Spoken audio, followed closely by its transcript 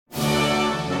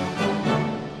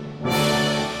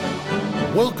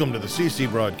Welcome to the CC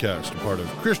Broadcast, a part of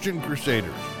Christian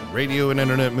Crusaders, radio and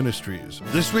internet ministries.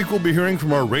 This week we'll be hearing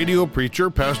from our radio preacher,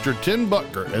 Pastor Tim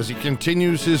Boettger, as he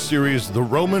continues his series, The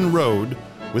Roman Road,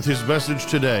 with his message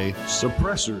today,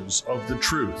 Suppressors of the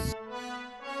Truth.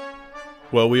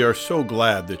 Well, we are so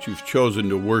glad that you've chosen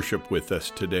to worship with us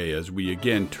today as we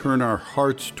again turn our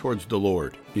hearts towards the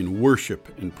Lord in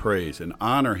worship and praise and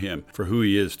honor Him for who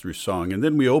He is through song. And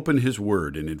then we open His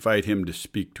Word and invite Him to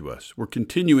speak to us. We're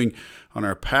continuing on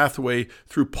our pathway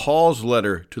through Paul's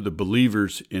letter to the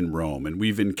believers in Rome. And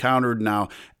we've encountered now,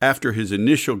 after his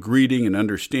initial greeting and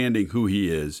understanding who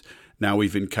he is, now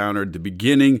we've encountered the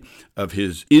beginning of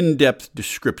his in-depth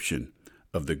description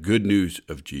of the good news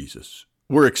of Jesus.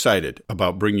 We're excited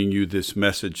about bringing you this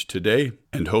message today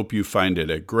and hope you find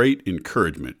it a great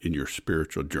encouragement in your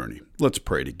spiritual journey. Let's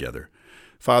pray together.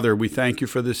 Father, we thank you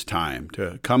for this time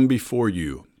to come before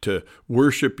you, to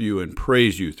worship you and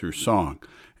praise you through song,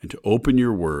 and to open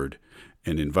your word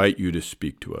and invite you to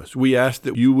speak to us. We ask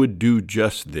that you would do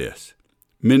just this.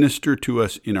 Minister to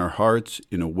us in our hearts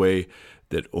in a way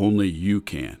that only you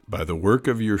can, by the work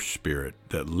of your Spirit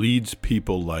that leads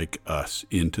people like us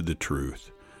into the truth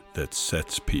that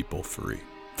sets people free.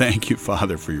 Thank you,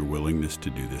 Father, for your willingness to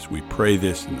do this. We pray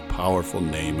this in the powerful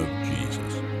name of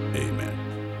Jesus. Amen.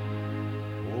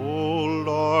 O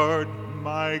Lord,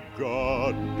 my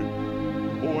God,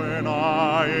 when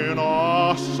I in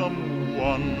awesome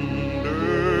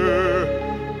wonder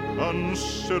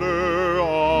consider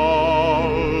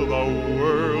all the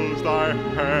worlds thy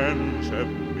hands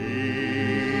have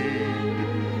made,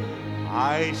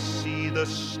 I see the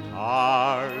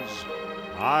stars,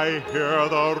 I hear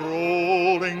the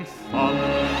rolling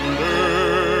thunder,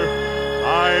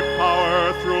 thy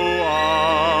power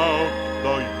throughout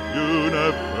the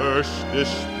universe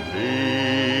displayed.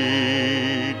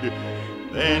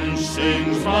 Then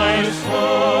sings my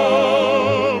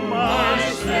soul, my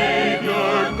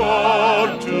Savior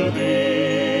God, to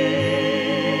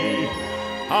thee.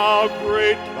 How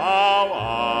great thou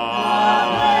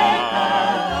art!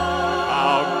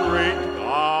 How great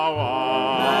thou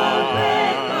art!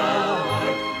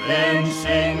 Then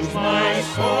sings my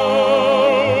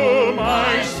soul,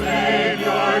 my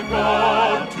Savior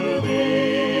God, to thee.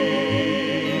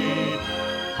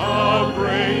 How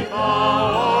great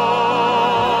thou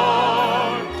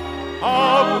art!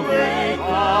 How great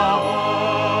thou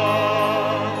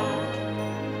art!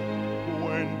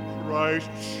 When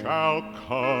Christ shall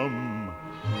come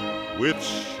with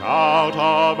shout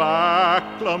of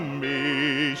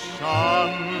acclamation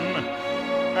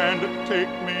and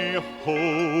take me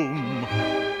home,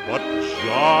 what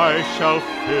joy shall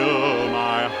fill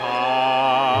my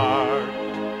heart?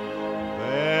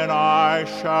 Then I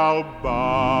shall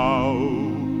bow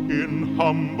in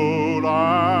humble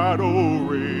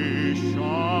adoration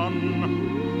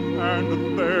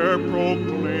and there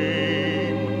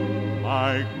proclaim,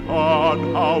 my God,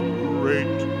 how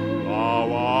great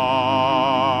thou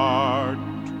art.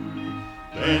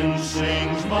 Then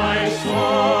sings my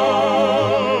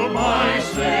soul, my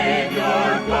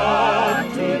Savior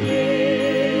God, to thee.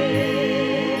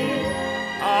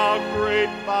 How great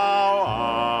thou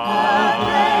art! How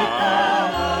great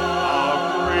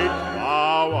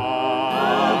thou art!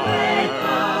 How great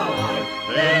thou art!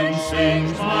 Then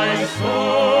sings my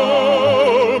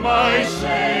soul, my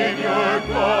Savior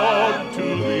God, to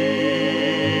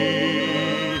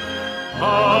thee.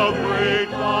 How great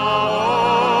thou art!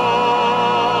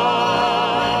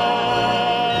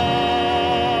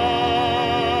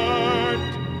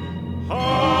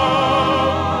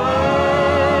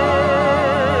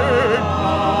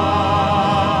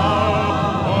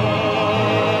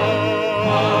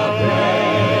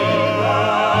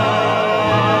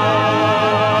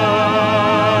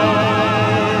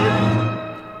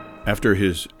 After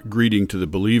his greeting to the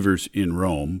believers in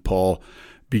Rome, Paul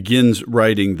begins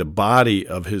writing the body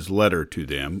of his letter to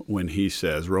them when he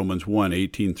says, Romans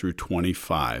 1:18 through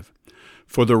 25,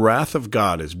 "For the wrath of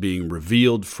God is being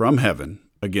revealed from heaven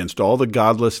against all the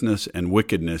godlessness and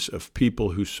wickedness of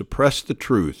people who suppress the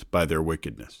truth by their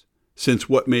wickedness, since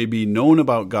what may be known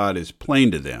about God is plain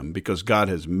to them, because God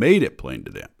has made it plain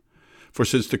to them. For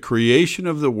since the creation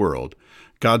of the world,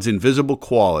 God's invisible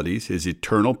qualities, His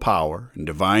eternal power and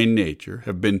divine nature,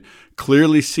 have been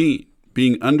clearly seen,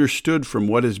 being understood from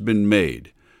what has been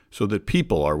made, so that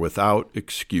people are without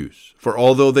excuse. For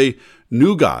although they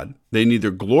knew God, they neither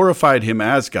glorified Him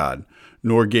as God,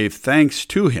 nor gave thanks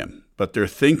to Him, but their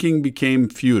thinking became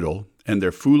futile, and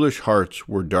their foolish hearts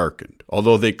were darkened.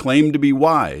 Although they claimed to be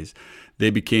wise, They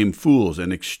became fools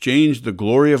and exchanged the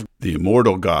glory of the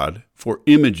immortal God for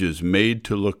images made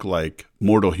to look like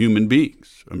mortal human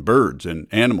beings, and birds and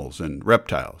animals and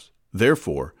reptiles.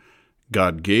 Therefore,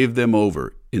 God gave them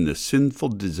over in the sinful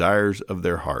desires of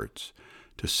their hearts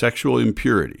to sexual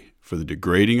impurity for the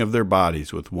degrading of their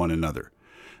bodies with one another.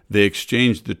 They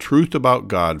exchanged the truth about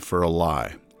God for a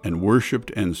lie and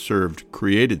worshipped and served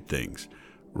created things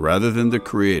rather than the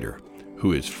Creator,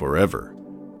 who is forever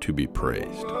to be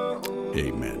praised.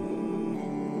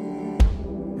 Amen.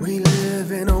 We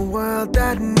live in a world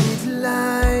that needs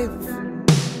life.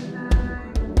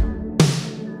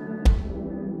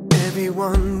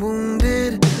 Everyone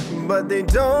wounded, but they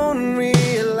don't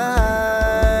realize.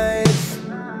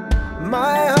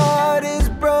 My heart is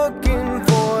broken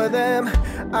for them.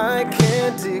 I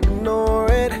can't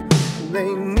ignore it.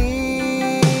 They need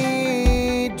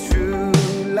true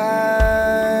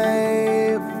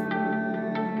life.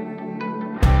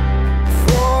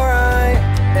 For I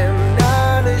am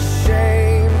not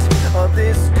ashamed of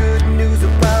this good news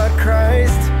about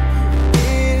Christ.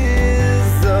 It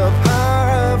is the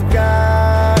power of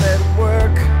God at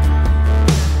work.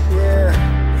 Yeah,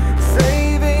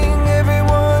 saving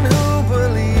everyone who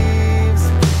believes.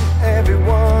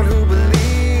 Everyone who believes.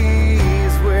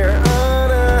 We're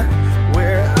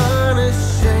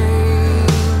unashamed.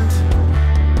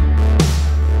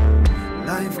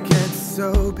 Life gets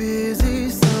so busy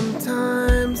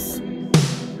sometimes.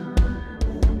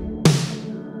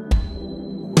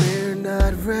 We're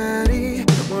not ready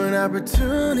when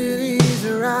opportunities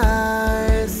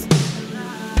arise.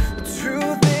 The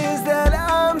truth is that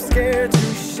I'm scared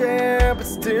to share, but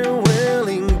still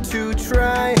willing to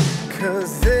try,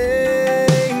 'cause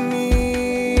they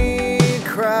need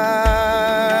Christ.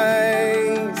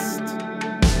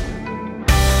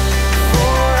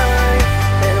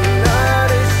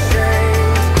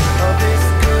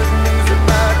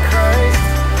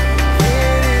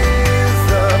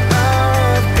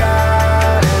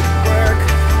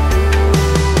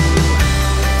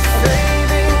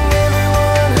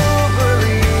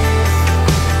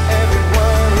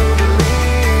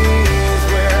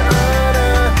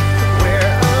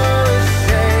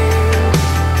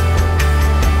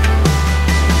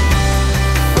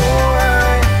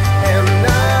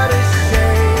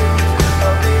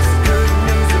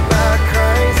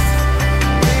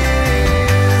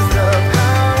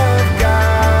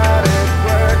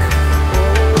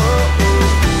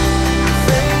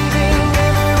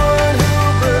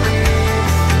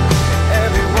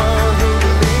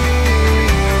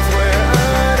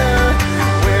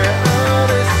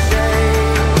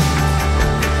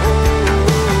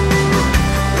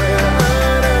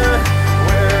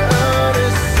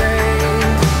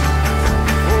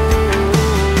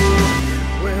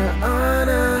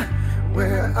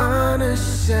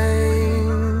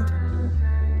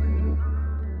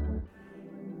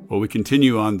 Well, we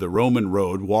continue on the Roman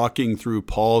road, walking through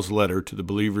Paul's letter to the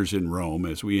believers in Rome,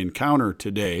 as we encounter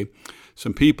today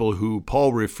some people who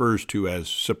Paul refers to as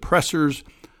suppressors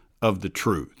of the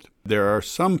truth. There are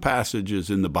some passages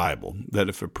in the Bible that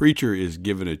if a preacher is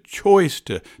given a choice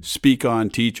to speak on,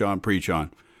 teach on, preach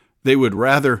on, they would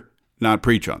rather not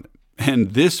preach on them.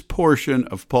 And this portion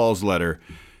of Paul's letter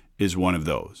is one of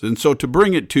those. And so to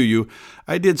bring it to you,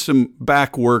 I did some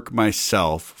back work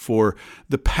myself for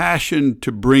the passion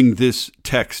to bring this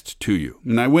text to you.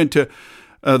 And I went to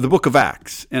the book of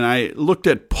Acts, and I looked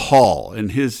at Paul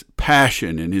and his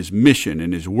passion and his mission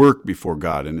and his work before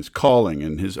God and his calling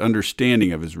and his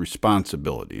understanding of his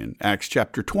responsibility. In Acts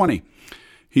chapter 20,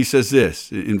 he says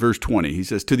this in verse 20. He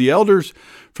says, "To the elders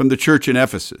from the church in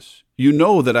Ephesus, you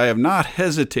know that I have not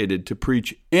hesitated to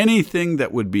preach anything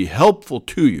that would be helpful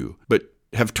to you, but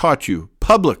have taught you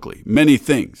publicly many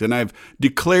things. And I've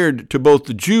declared to both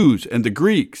the Jews and the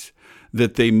Greeks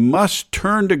that they must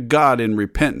turn to God in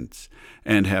repentance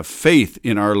and have faith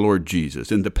in our Lord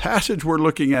Jesus." And the passage we're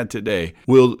looking at today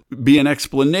will be an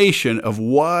explanation of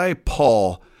why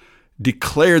Paul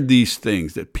declared these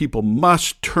things, that people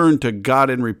must turn to God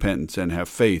in repentance and have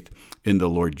faith in the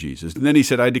Lord Jesus. And then he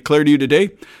said, "I declare to you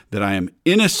today that I am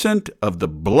innocent of the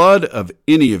blood of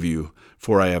any of you,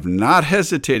 for I have not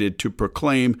hesitated to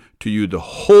proclaim to you the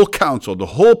whole counsel,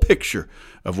 the whole picture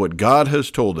of what God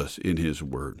has told us in his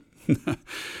word."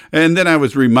 And then I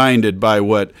was reminded by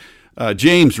what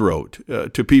James wrote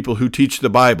to people who teach the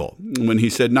Bible when he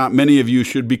said, "Not many of you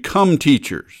should become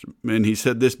teachers." And he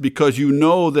said this because you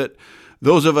know that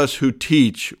those of us who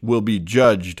teach will be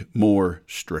judged more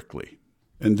strictly.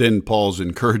 And then Paul's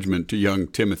encouragement to young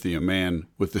Timothy, a man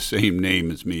with the same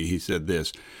name as me, he said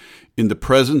this, "In the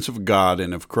presence of God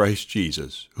and of Christ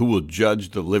Jesus, who will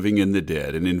judge the living and the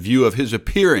dead, and in view of his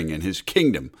appearing in his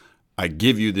kingdom, I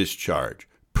give you this charge.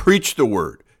 Preach the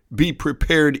word. Be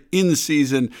prepared in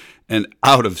season and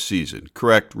out of season.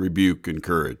 Correct, rebuke,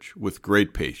 encourage with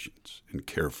great patience and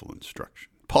careful instruction."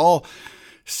 Paul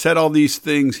said all these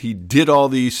things. He did all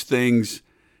these things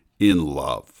in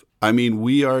love. I mean,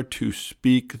 we are to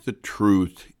speak the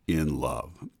truth in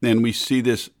love. And we see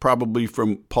this probably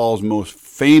from Paul's most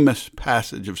famous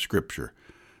passage of Scripture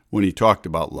when he talked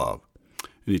about love.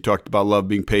 And he talked about love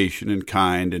being patient and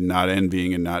kind and not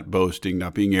envying and not boasting,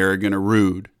 not being arrogant or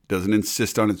rude. Doesn't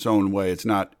insist on its own way. It's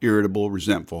not irritable,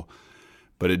 resentful,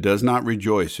 but it does not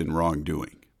rejoice in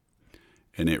wrongdoing.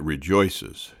 And it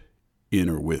rejoices in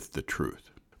or with the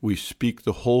truth. We speak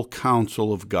the whole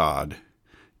counsel of God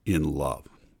in love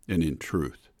and in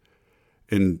truth.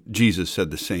 And Jesus said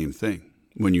the same thing.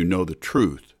 When you know the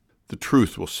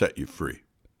truth will set you free.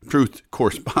 Truth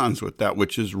corresponds with that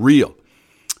which is real.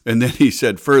 And then he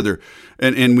said further,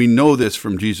 and we know this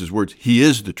from Jesus' words, he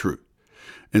is the truth.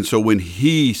 And so when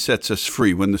he sets us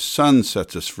free, when the Son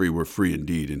sets us free, we're free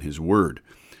indeed, and his word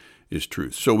is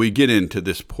truth. So we get into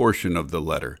this portion of the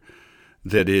letter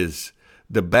that is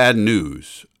the bad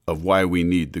news of why we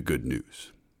need the good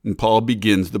news. And Paul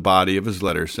begins the body of his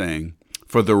letter saying,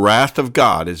 "For the wrath of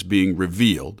God is being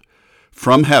revealed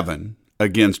from heaven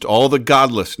against all the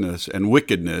godlessness and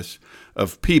wickedness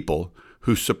of people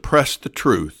who suppress the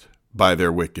truth by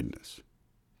their wickedness."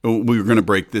 We're going to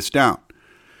break this down.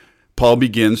 Paul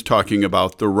begins talking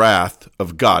about the wrath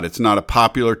of God. It's not a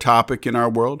popular topic in our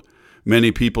world.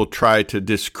 Many people try to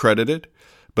discredit it,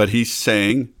 but he's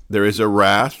saying there is a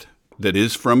wrath that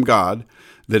is from God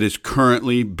that is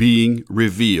currently being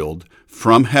revealed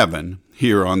from heaven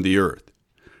here on the earth.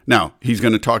 Now, he's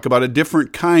going to talk about a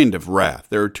different kind of wrath.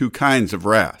 There are two kinds of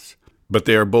wraths, but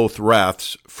they are both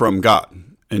wraths from God.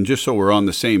 And just so we're on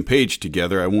the same page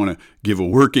together, I want to give a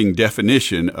working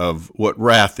definition of what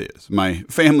wrath is. My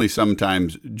family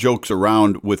sometimes jokes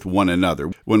around with one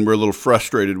another. When we're a little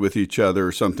frustrated with each other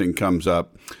or something comes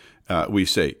up, we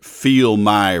say, "Feel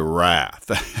my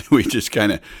wrath." We just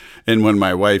kind of, and when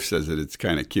my wife says it, it's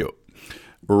kind of cute.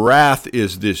 Wrath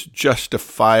is this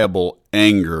justifiable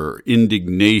anger,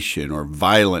 indignation, or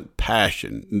violent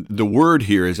passion. The word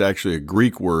here is actually a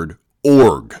Greek word,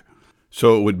 org.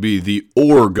 So it would be the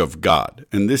org of God.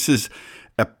 And this is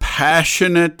a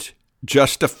passionate,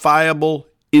 justifiable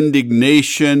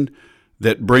indignation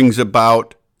that brings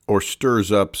about or stirs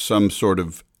up some sort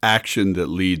of action that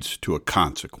leads to a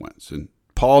consequence. And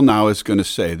Paul now is going to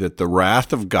say that the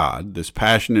wrath of God, this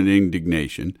passionate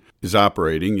indignation, is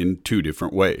operating in two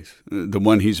different ways. The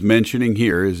one he's mentioning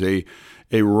here is a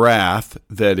wrath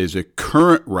that is a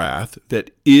current wrath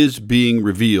that is being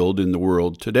revealed in the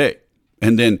world today.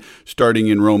 And then starting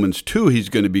in Romans 2, he's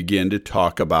going to begin to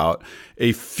talk about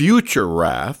a future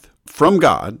wrath from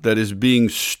God that is being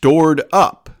stored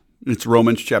up. It's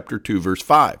Romans chapter 2, verse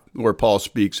 5, where Paul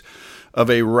speaks of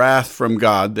a wrath from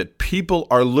God that people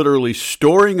are literally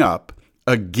storing up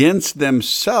against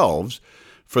themselves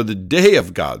for the day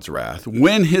of God's wrath,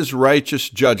 when his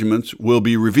righteous judgments will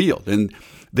be revealed. And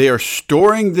they are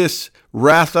storing this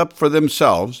wrath up for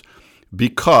themselves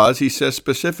because, he says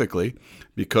specifically,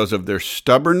 because of their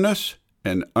stubbornness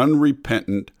and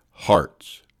unrepentant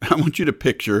hearts. I want you to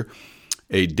picture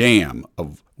a dam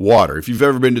of water. If you've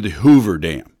ever been to the Hoover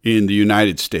Dam in the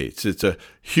United States, it's a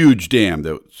huge dam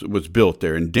that was built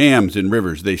there. And dams and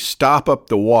rivers, they stop up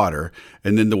the water,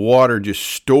 and then the water just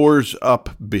stores up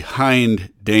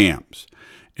behind dams.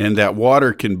 And that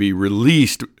water can be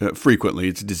released frequently.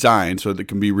 It's designed so that it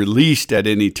can be released at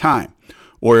any time.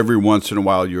 Or every once in a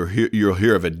while, you'll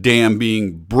hear of a dam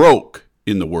being broke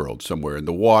in the world somewhere, and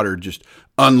the water just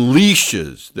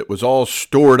unleashes that was all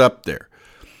stored up there.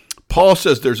 Paul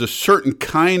says there's a certain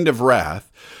kind of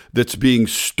wrath that's being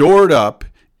stored up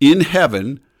in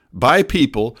heaven by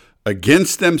people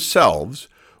against themselves,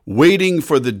 waiting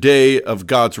for the day of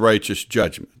God's righteous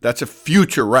judgment. That's a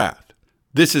future wrath.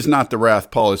 This is not the wrath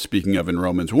Paul is speaking of in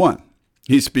Romans 1.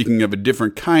 He's speaking of a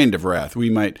different kind of wrath. We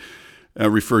might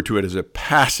refer to it as a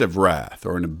passive wrath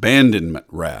or an abandonment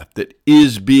wrath that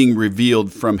is being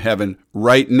revealed from heaven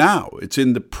right now. It's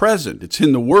in the present. It's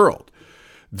in the world.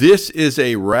 This is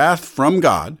a wrath from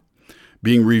God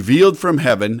being revealed from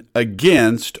heaven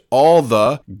against all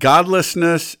the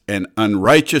godlessness and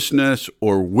unrighteousness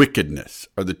or wickedness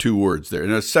are the two words there.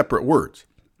 And they're separate words.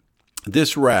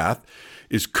 This wrath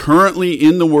is currently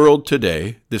in the world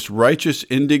today. This righteous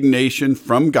indignation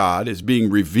from God is being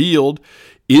revealed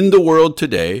in the world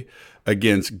today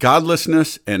against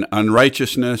godlessness and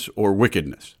unrighteousness or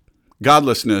wickedness.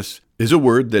 Godlessness is a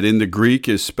word that in the Greek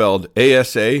is spelled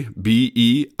A-S-A-B-E-I-A,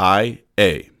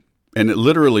 and it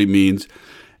literally means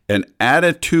an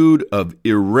attitude of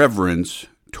irreverence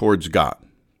towards God.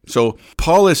 So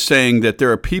Paul is saying that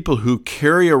there are people who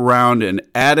carry around an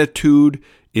attitude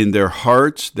in their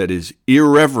hearts that is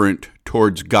irreverent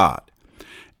towards God,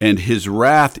 and his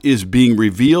wrath is being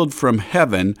revealed from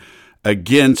heaven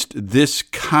against this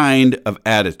kind of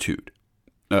attitude,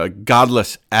 a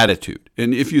godless attitude.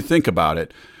 And if you think about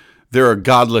it, there are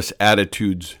godless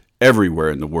attitudes everywhere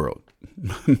in the world.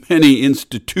 Many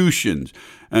institutions,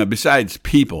 besides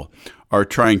people, are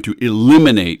trying to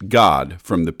eliminate God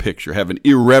from the picture, have an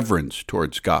irreverence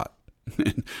towards God.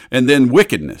 And then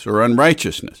wickedness or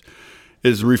unrighteousness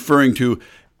is referring to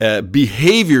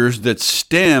behaviors that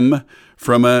stem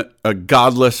from a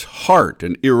godless heart.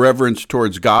 An irreverence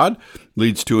towards God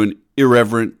leads to an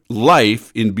irreverent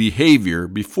life in behavior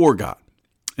before God.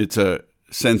 It's a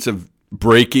sense of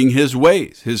breaking his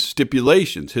ways, his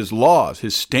stipulations, his laws,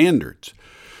 his standards.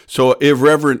 So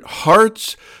irreverent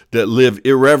hearts that live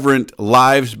irreverent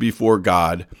lives before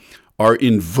God are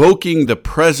invoking the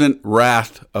present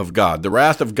wrath of God. The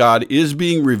wrath of God is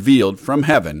being revealed from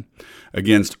heaven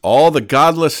against all the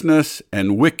godlessness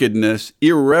and wickedness,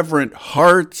 irreverent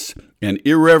hearts and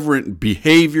irreverent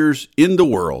behaviors in the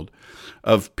world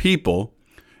of people,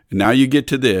 and now you get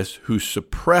to this, who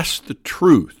suppress the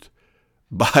truth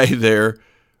by their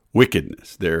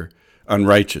wickedness, their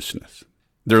unrighteousness.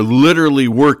 They're literally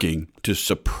working to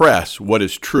suppress what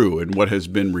is true and what has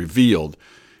been revealed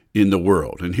in the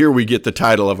world. And here we get the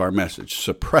title of our message,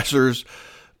 Suppressors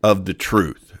of the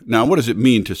Truth. Now, what does it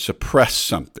mean to suppress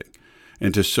something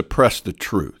and to suppress the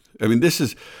truth? I mean, this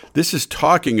is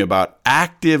talking about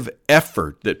active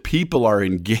effort that people are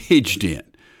engaged in.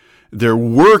 They're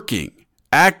working,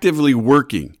 actively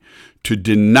working to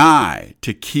deny,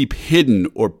 to keep hidden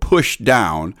or push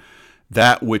down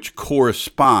that which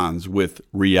corresponds with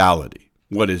reality,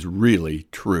 what is really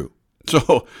true.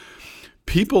 So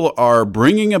people are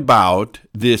bringing about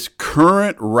this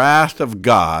current wrath of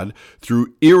God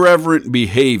through irreverent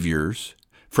behaviors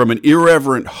from an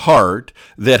irreverent heart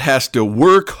that has to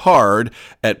work hard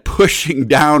at pushing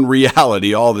down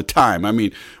reality all the time. I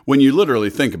mean, when you literally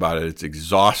think about it, it's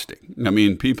exhausting. I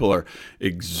mean, people are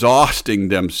exhausting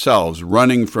themselves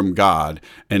running from God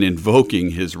and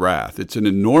invoking his wrath. It's an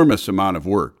enormous amount of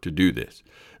work to do this.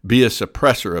 Be a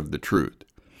suppressor of the truth.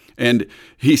 And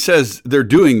he says they're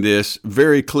doing this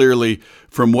very clearly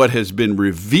from what has been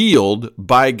revealed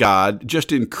by God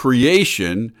just in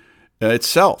creation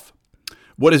itself.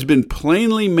 What has been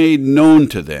plainly made known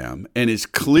to them and is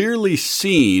clearly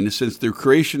seen since the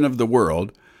creation of the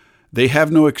world, they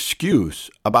have no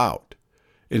excuse about.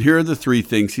 And here are the three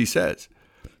things he says.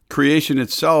 Creation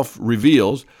itself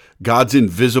reveals God's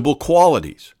invisible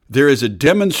qualities. There is a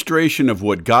demonstration of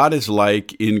what God is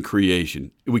like in creation.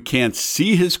 We can't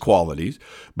see his qualities,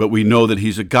 but we know that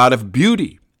he's a God of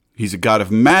beauty. He's a God of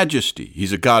majesty.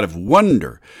 He's a God of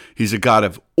wonder. He's a God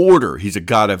of order. He's a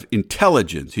God of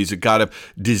intelligence. He's a God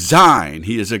of design.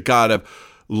 He is a God of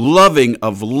loving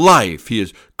of life. He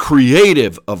is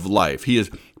creative of life. He is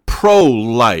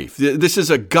pro-life. This is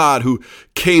a God who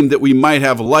came that we might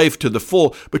have life to the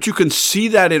full, but you can see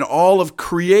that in all of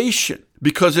creation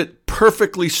because it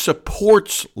perfectly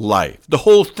supports life. The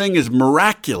whole thing is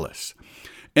miraculous.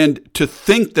 And to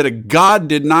think that a God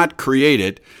did not create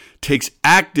it takes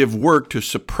active work to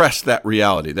suppress that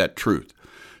reality, that truth.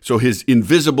 So his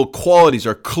invisible qualities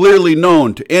are clearly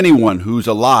known to anyone who's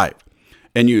alive.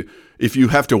 And if you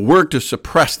have to work to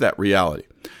suppress that reality.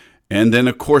 And then,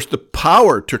 of course, the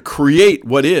power to create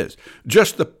what is.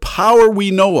 Just the power we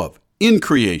know of in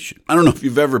creation. I don't know if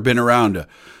you've ever been around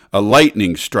a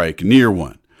lightning strike near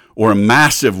one or a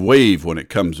massive wave when it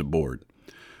comes aboard.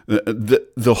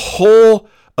 The whole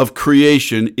of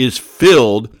creation is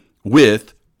filled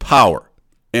with power.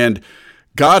 And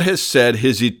God has said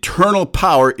his eternal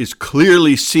power is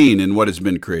clearly seen in what has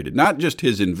been created. Not just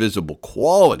his invisible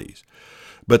qualities,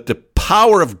 but the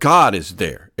power of God is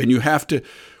there. And you have to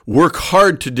work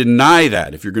hard to deny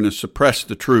that if you're going to suppress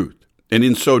the truth. And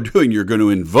in so doing, you're going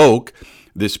to invoke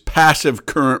this passive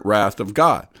current wrath of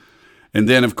God. And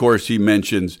then, of course, he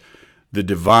mentions the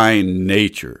divine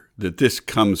nature, that this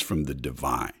comes from the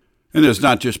divine. And it's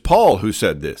not just Paul who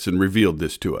said this and revealed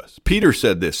this to us. Peter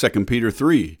said this, 2 Peter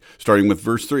 3, starting with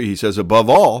verse 3. He says, above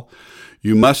all,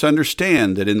 you must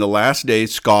understand that in the last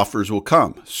days scoffers will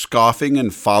come, scoffing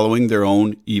and following their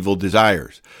own evil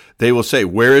desires. They will say,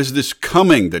 where is this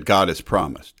coming that God has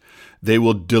promised? They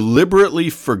will deliberately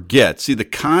forget. See the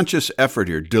conscious effort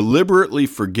here. Deliberately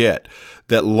forget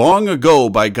that long ago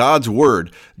by God's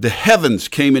word, the heavens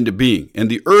came into being and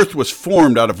the earth was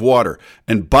formed out of water.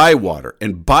 And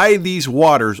by these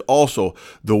waters also,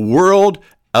 the world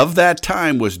of that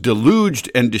time was deluged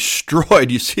and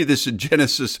destroyed. You see this in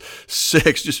Genesis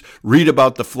 6. Just read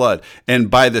about the flood.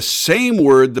 And by the same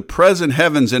word, the present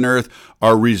heavens and earth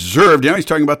are reserved. Now he's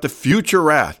talking about the future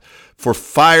wrath for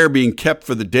fire being kept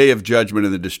for the day of judgment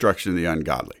and the destruction of the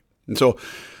ungodly. And so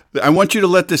I want you to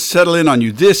let this settle in on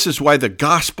you. This is why the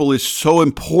gospel is so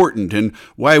important and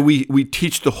why we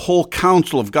teach the whole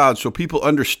counsel of God so people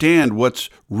understand what's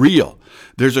real.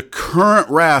 There's a current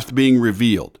wrath being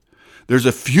revealed. There's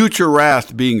a future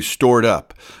wrath being stored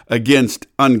up against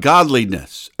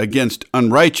ungodliness, against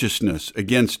unrighteousness,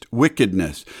 against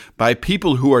wickedness by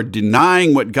people who are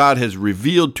denying what God has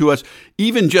revealed to us,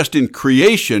 even just in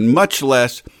creation, much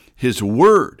less his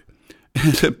word.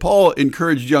 And Paul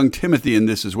encouraged young Timothy in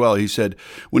this as well. He said,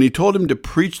 when he told him to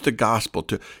preach the gospel,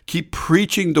 to keep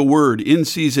preaching the word in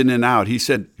season and out, he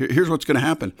said, here's what's going to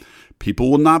happen.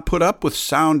 People will not put up with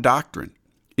sound doctrine.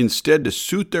 Instead, to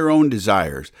suit their own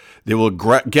desires, they will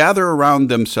gather around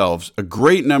themselves a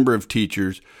great number of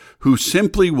teachers who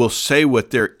simply will say what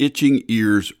their itching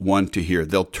ears want to hear.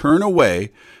 They'll turn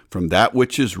away from that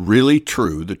which is really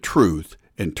true, the truth,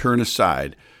 and turn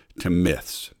aside to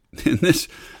myths. And this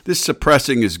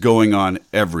suppressing is going on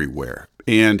everywhere.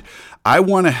 And I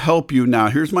want to help you now.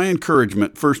 Here's my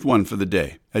encouragement, first one for the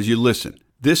day, as you listen.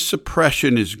 This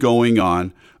suppression is going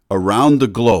on around the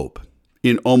globe,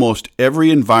 in almost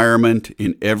every environment,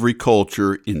 in every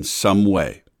culture, in some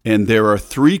way. And there are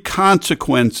three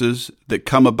consequences that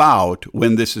come about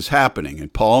when this is happening.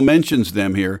 And Paul mentions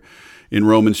them here in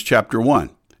Romans chapter 1.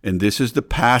 And this is the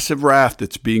passive wrath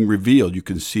that's being revealed. You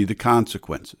can see the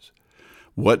consequences.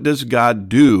 What does God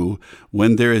do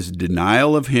when there is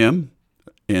denial of him,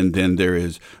 and then there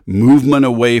is movement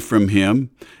away from him,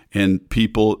 and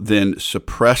people then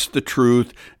suppress the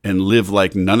truth and live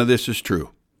like none of this is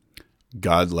true?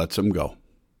 God lets them go.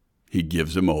 He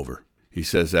gives them over. He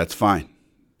says, that's fine.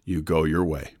 You go your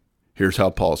way. Here's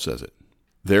how Paul says it.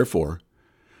 Therefore,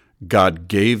 God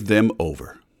gave them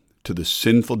over to the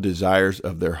sinful desires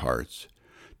of their hearts,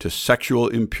 to sexual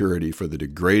impurity for the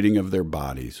degrading of their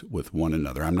bodies with one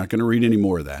another. I'm not going to read any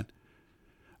more of that.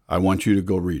 I want you to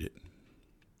go read it.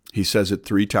 He says it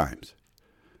 3 times.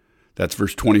 That's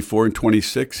verse 24 and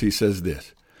 26. He says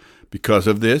this, because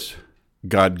of this,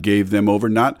 God gave them over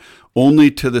not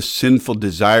only to the sinful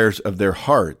desires of their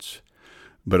hearts,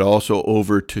 but also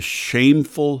over to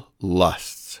shameful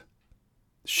lusts.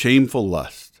 Shameful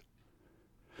lusts.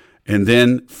 And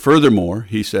then furthermore,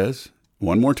 he says,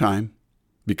 one more time,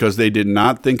 because they did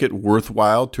not think it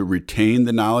worthwhile to retain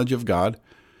the knowledge of God,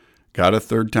 God a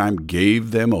third time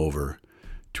gave them over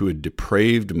to a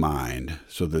depraved mind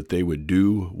so that they would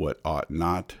do what ought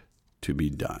not to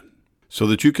be done. So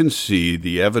that you can see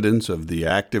the evidence of the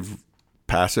active,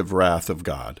 passive wrath of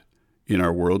God in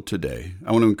our world today,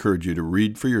 I want to encourage you to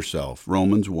read for yourself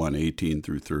Romans 1:18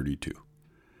 through 32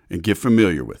 and get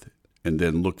familiar with it, and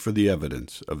then look for the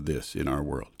evidence of this in our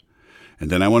world. And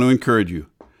then I want to encourage you,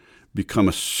 become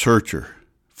a searcher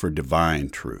for divine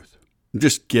truth.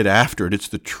 Just get after it. It's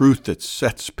the truth that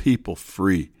sets people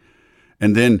free.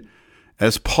 And then,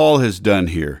 as Paul has done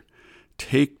here,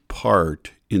 take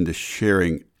part in the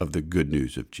sharing of the good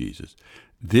news of Jesus.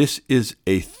 This is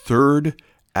a third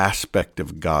aspect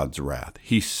of God's wrath.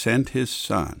 He sent his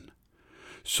son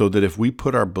so that if we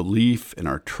put our belief and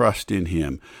our trust in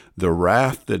him, the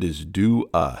wrath that is due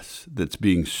us, that's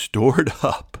being stored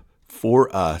up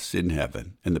for us in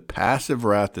heaven, and the passive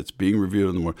wrath that's being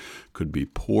revealed in the world, could be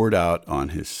poured out on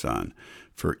his son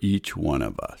for each one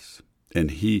of us.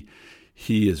 And he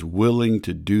is willing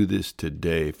to do this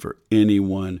today for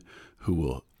anyone who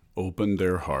will open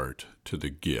their heart to the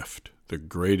gift, the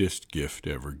greatest gift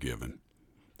ever given,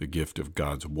 the gift of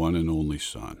God's one and only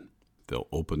Son. They'll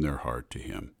open their heart to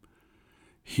him.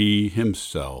 He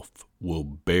himself will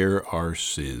bear our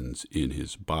sins in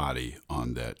his body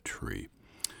on that tree.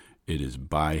 It is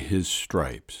by his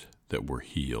stripes that we're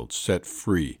healed, set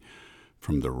free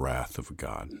from the wrath of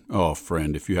God. Oh,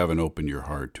 friend, if you haven't opened your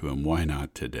heart to him, why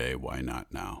not today? Why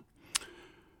not now?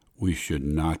 We should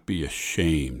not be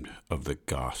ashamed of the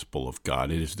gospel of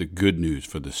God. It is the good news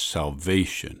for the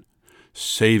salvation,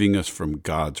 saving us from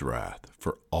God's wrath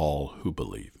for all who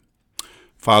believe.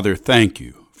 Father, thank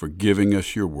you for giving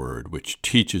us your word, which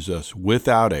teaches us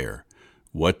without error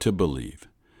what to believe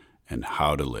and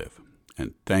how to live.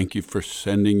 And thank you for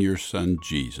sending your son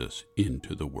Jesus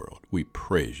into the world. We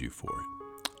praise you for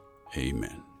it.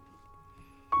 Amen.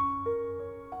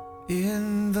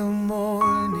 In the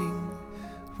morning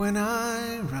when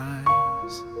I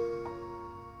rise,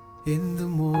 in the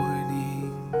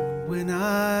morning when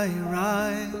I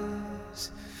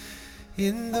rise,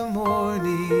 in the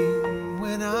morning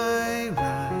when I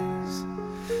rise,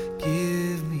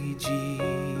 give me Jesus.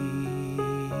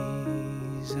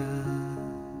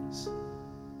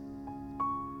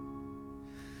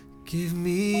 Give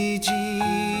me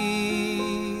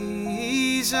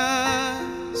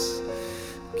Jesus.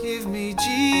 Give me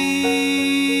Jesus.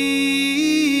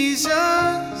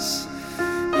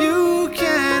 You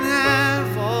can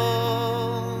have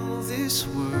all this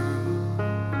world,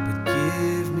 but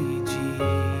give me Jesus.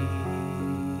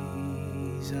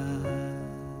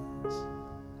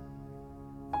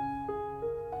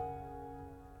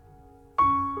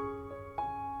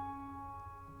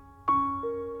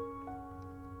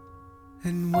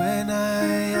 And when I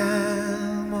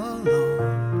am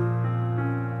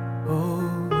alone,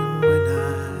 oh, and when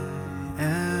I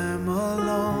am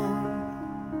alone,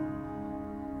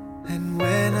 and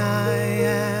when I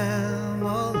am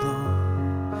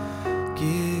alone,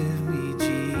 give me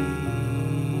Jesus.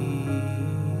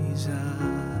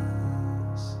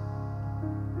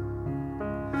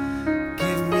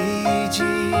 Give me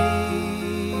Jesus.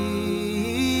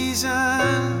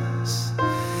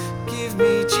 Give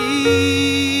me Jesus.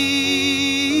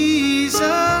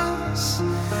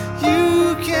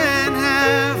 You can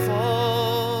have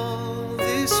all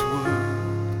this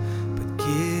world, but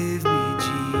give me Jesus.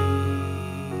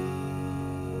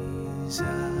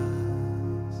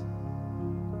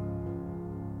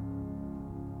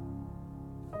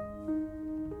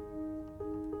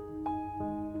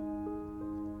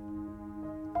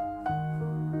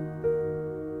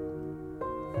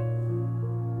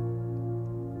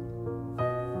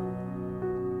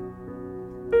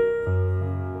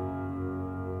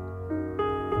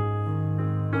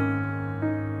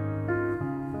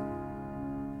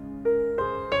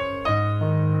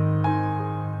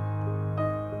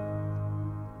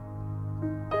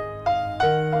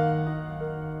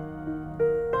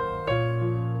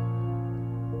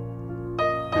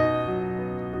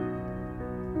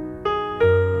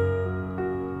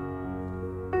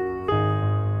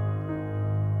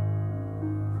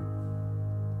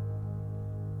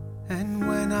 And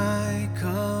when I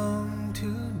come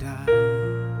to die,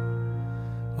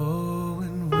 oh,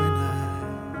 and when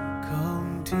I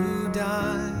come to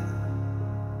die,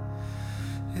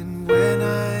 and when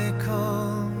I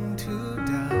come to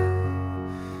die,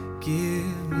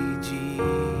 give me Jesus.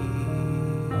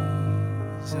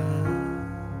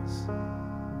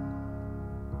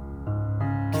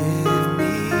 Give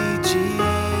me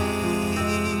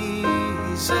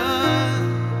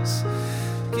Jesus.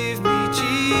 Give me Jesus.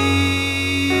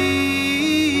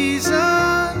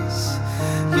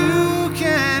 You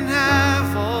can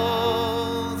have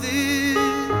all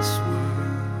this world.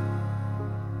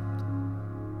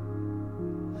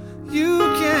 You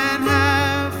can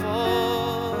have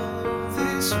all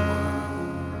this world.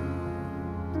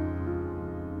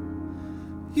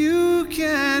 You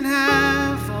can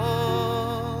have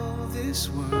all this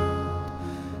world,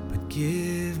 but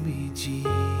give me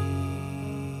Jesus.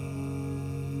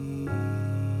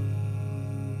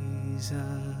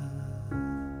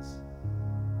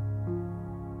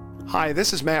 Hi,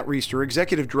 this is Matt Reister,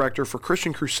 Executive Director for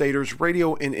Christian Crusaders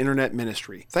Radio and Internet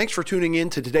Ministry. Thanks for tuning in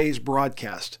to today's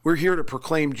broadcast. We're here to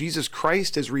proclaim Jesus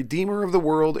Christ as Redeemer of the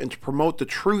world and to promote the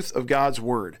truth of God's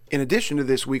Word. In addition to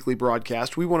this weekly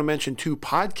broadcast, we want to mention 2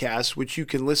 podcasts which you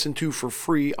can listen to for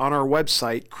free on our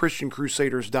website,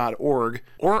 ChristianCrusaders.org,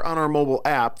 or on our mobile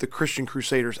app, the Christian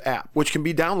Crusaders app, which can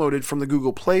be downloaded from the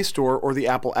Google Play Store or the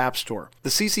Apple App Store. The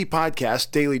CC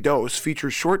Podcast Daily Dose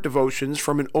features short devotions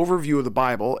from an overview of the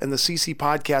Bible, and the CC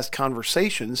Podcast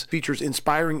Conversations features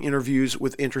inspiring interviews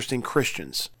with interesting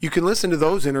Christians. You can listen to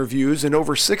those interviews and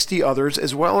over 60 others,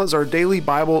 as well as our daily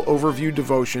Bible overview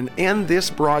devotion and this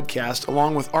broadcast,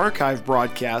 along with archive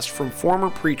broadcasts from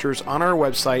former preachers on our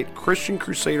website,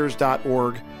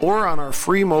 ChristianCrusaders.org, or on our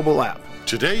free mobile app.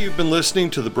 Today you've been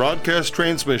listening to the broadcast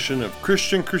transmission of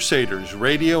Christian Crusaders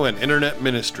Radio and Internet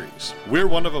Ministries. We're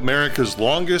one of America's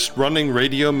longest-running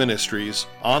radio ministries,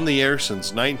 on the air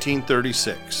since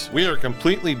 1936. We are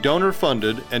completely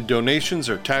donor-funded and donations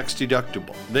are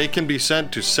tax-deductible. They can be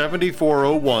sent to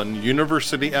 7401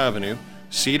 University Avenue,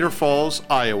 Cedar Falls,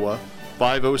 Iowa,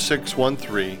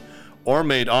 50613, or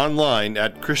made online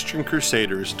at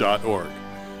ChristianCrusaders.org.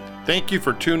 Thank you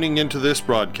for tuning into this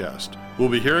broadcast. We'll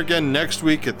be here again next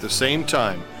week at the same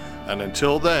time, and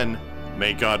until then,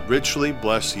 may God richly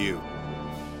bless you.